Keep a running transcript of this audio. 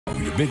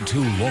Big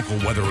 2 Local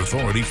Weather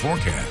Authority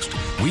forecast.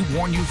 We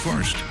warn you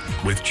first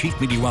with Chief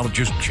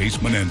Meteorologist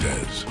Chase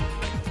Menendez.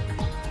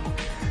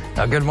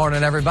 Good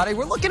morning, everybody.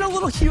 We're looking a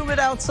little humid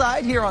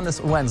outside here on this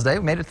Wednesday.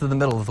 We made it to the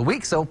middle of the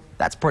week, so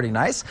that's pretty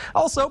nice.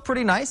 Also,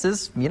 pretty nice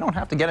is you don't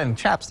have to get any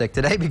chapstick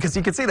today because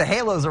you can see the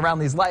halos around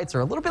these lights are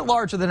a little bit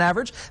larger than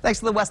average. Thanks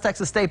to the West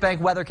Texas State Bank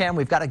weather cam,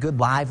 we've got a good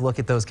live look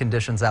at those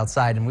conditions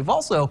outside, and we've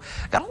also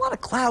got a lot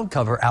of cloud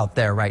cover out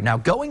there right now.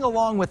 Going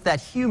along with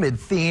that humid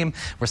theme,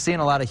 we're seeing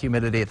a lot of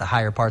humidity at the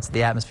higher parts of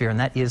the atmosphere, and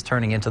that is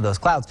turning into those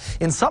clouds.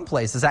 In some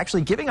places,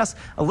 actually giving us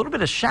a little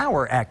bit of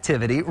shower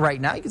activity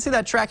right now. You can see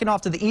that tracking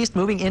off to the east,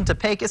 moving into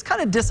Pecos,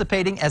 kind of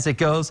dissipating as it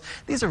goes.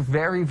 These are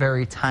very,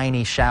 very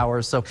tiny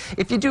showers, so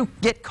if you do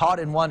get caught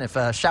in one, if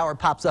a shower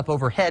pops up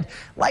overhead,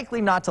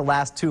 likely not to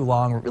last too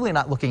long. We're really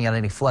not looking at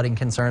any flooding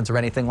concerns or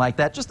anything like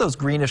that. Just those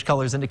greenish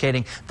colors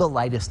indicating the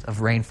lightest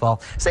of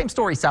rainfall. Same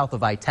story south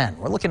of I-10.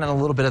 We're looking at a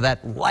little bit of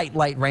that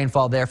light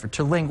rainfall there for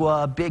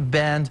Terlingua, Big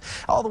Bend,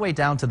 all the way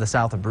down to the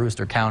south of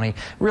Brewster County.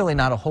 Really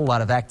not a whole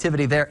lot of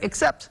activity there,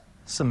 except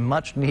some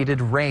much needed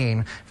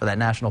rain for that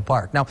national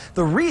park. Now,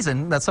 the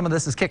reason that some of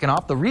this is kicking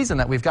off, the reason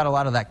that we've got a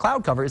lot of that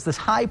cloud cover is this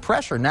high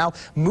pressure now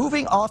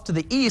moving off to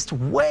the east,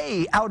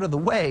 way out of the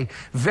way,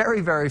 very,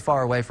 very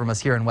far away from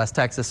us here in West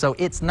Texas. So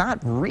it's not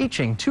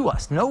reaching to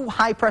us. No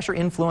high pressure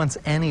influence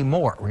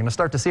anymore. We're going to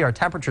start to see our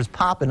temperatures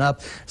popping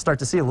up, start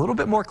to see a little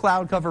bit more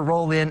cloud cover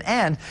roll in,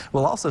 and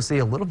we'll also see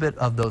a little bit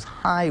of those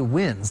high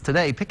winds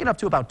today, picking up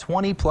to about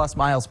 20 plus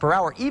miles per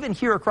hour, even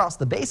here across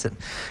the basin.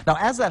 Now,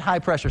 as that high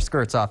pressure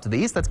skirts off to the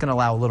east, that's going to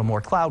allow a little more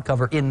cloud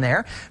cover in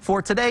there.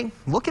 For today,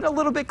 looking a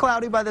little bit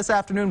cloudy by this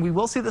afternoon. We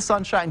will see the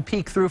sunshine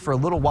peek through for a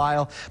little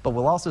while, but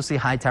we'll also see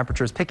high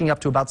temperatures picking up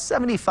to about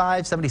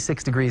 75,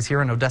 76 degrees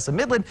here in Odessa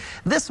Midland.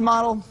 This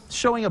model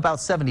showing about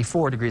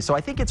 74 degrees, so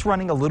I think it's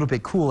running a little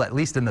bit cool, at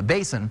least in the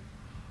basin.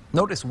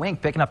 Notice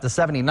Wink picking up to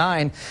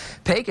 79,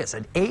 Pecos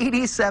at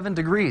 87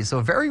 degrees. So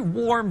a very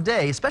warm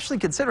day, especially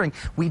considering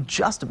we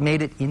just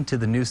made it into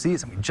the new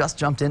season. We just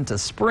jumped into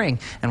spring,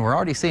 and we're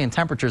already seeing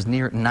temperatures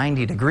near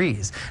 90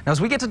 degrees. Now, as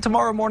we get to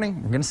tomorrow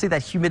morning, we're going to see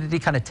that humidity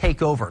kind of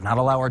take over, not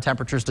allow our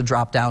temperatures to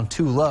drop down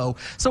too low.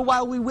 So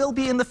while we will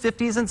be in the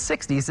 50s and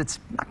 60s, it's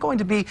not going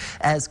to be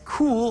as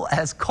cool,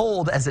 as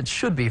cold as it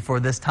should be for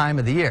this time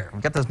of the year.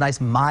 We've got those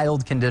nice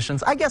mild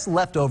conditions, I guess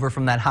left over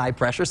from that high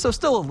pressure, so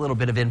still a little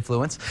bit of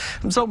influence.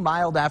 So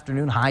mild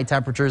afternoon, high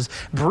temperatures.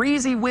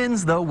 Breezy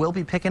winds, though, will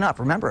be picking up.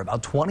 Remember,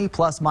 about 20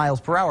 plus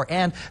miles per hour.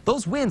 And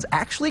those winds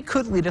actually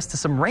could lead us to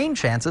some rain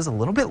chances a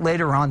little bit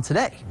later on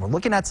today. We're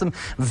looking at some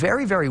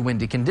very, very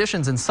windy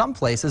conditions in some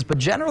places, but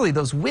generally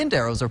those wind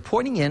arrows are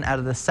pointing in out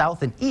of the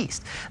south and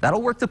east.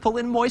 That'll work to pull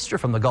in moisture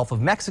from the Gulf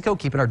of Mexico,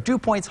 keeping our dew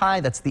points high.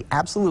 That's the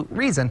absolute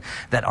reason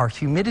that our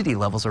humidity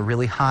levels are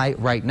really high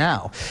right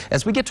now.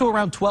 As we get to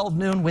around 12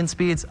 noon, wind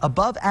speeds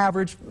above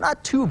average,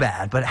 not too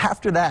bad, but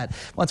after that,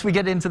 once we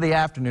get into the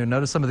afternoon,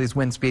 notice some of these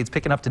wind speeds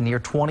picking up to near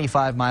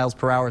 25 miles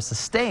per hour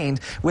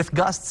sustained, with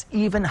gusts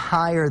even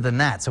higher than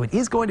that. So it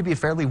is going to be a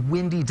fairly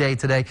windy day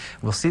today.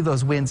 We'll see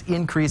those winds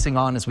increasing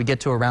on as we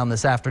get to around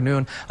this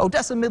afternoon.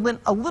 Odessa Midland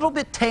a little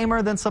bit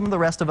tamer than some of the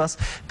rest of us,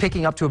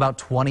 picking up to about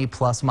 20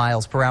 plus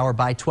miles per hour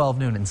by 12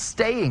 noon and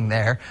staying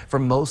there for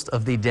most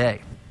of the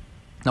day.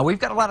 Now, we've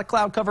got a lot of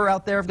cloud cover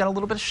out there. We've got a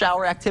little bit of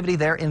shower activity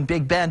there in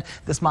Big Bend.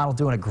 This model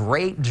doing a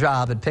great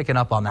job at picking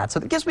up on that.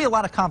 So that gives me a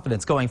lot of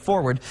confidence going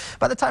forward.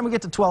 By the time we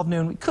get to 12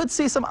 noon, we could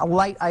see some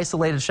light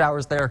isolated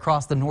showers there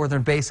across the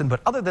northern basin.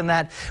 But other than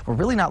that, we're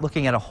really not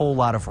looking at a whole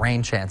lot of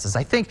rain chances.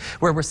 I think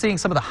where we're seeing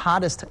some of the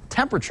hottest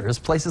temperatures,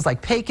 places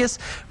like Pecos,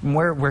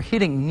 where we're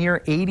hitting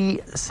near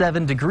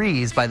 87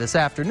 degrees by this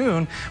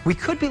afternoon, we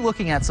could be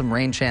looking at some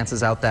rain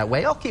chances out that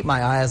way. I'll keep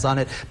my eyes on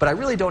it, but I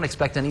really don't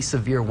expect any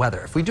severe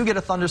weather. If we do get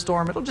a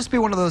thunderstorm, it'll just be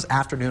one of those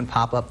afternoon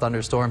pop-up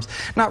thunderstorms,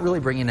 not really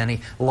bringing any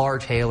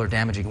large hail or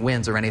damaging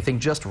winds or anything,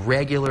 just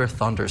regular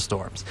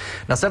thunderstorms.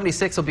 Now,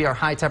 76 will be our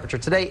high temperature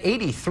today,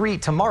 83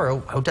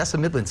 tomorrow. Odessa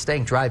Midland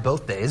staying dry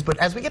both days, but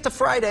as we get to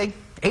Friday,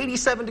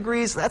 87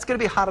 degrees, that's going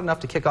to be hot enough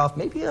to kick off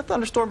maybe a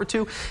thunderstorm or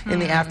two in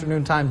the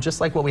afternoon time,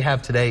 just like what we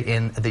have today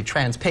in the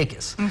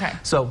Trans-Pecos. Okay.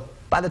 So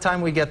by the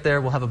time we get there,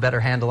 we'll have a better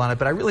handle on it,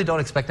 but I really don't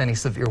expect any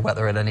severe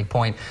weather at any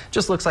point.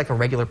 Just looks like a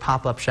regular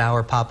pop-up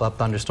shower, pop-up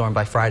thunderstorm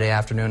by Friday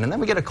afternoon, and then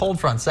we get a cold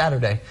front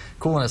Saturday,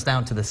 cooling us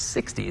down to the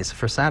 60s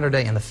for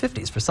Saturday and the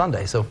 50s for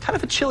Sunday, so kind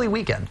of a chilly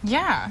weekend.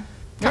 Yeah,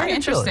 very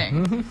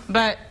interesting.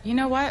 But you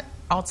know what?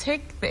 I'll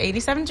take the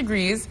 87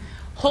 degrees,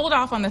 hold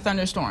off on the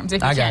thunderstorms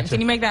if you can. Can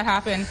you make that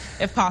happen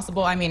if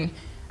possible? I mean,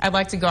 I'd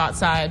like to go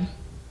outside.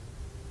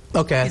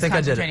 Okay, I think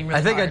I did it. Really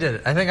I think I did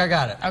it. I think I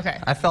got it. Okay.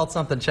 I felt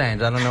something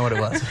change. I don't know what it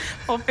was.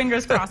 Well,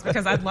 fingers crossed,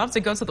 because I'd love to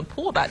go to the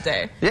pool that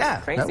day.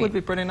 Yeah, that would be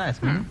pretty nice.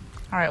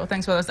 All right, well,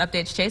 thanks for those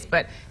updates, Chase.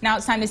 But now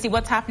it's time to see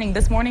what's happening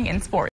this morning in sports.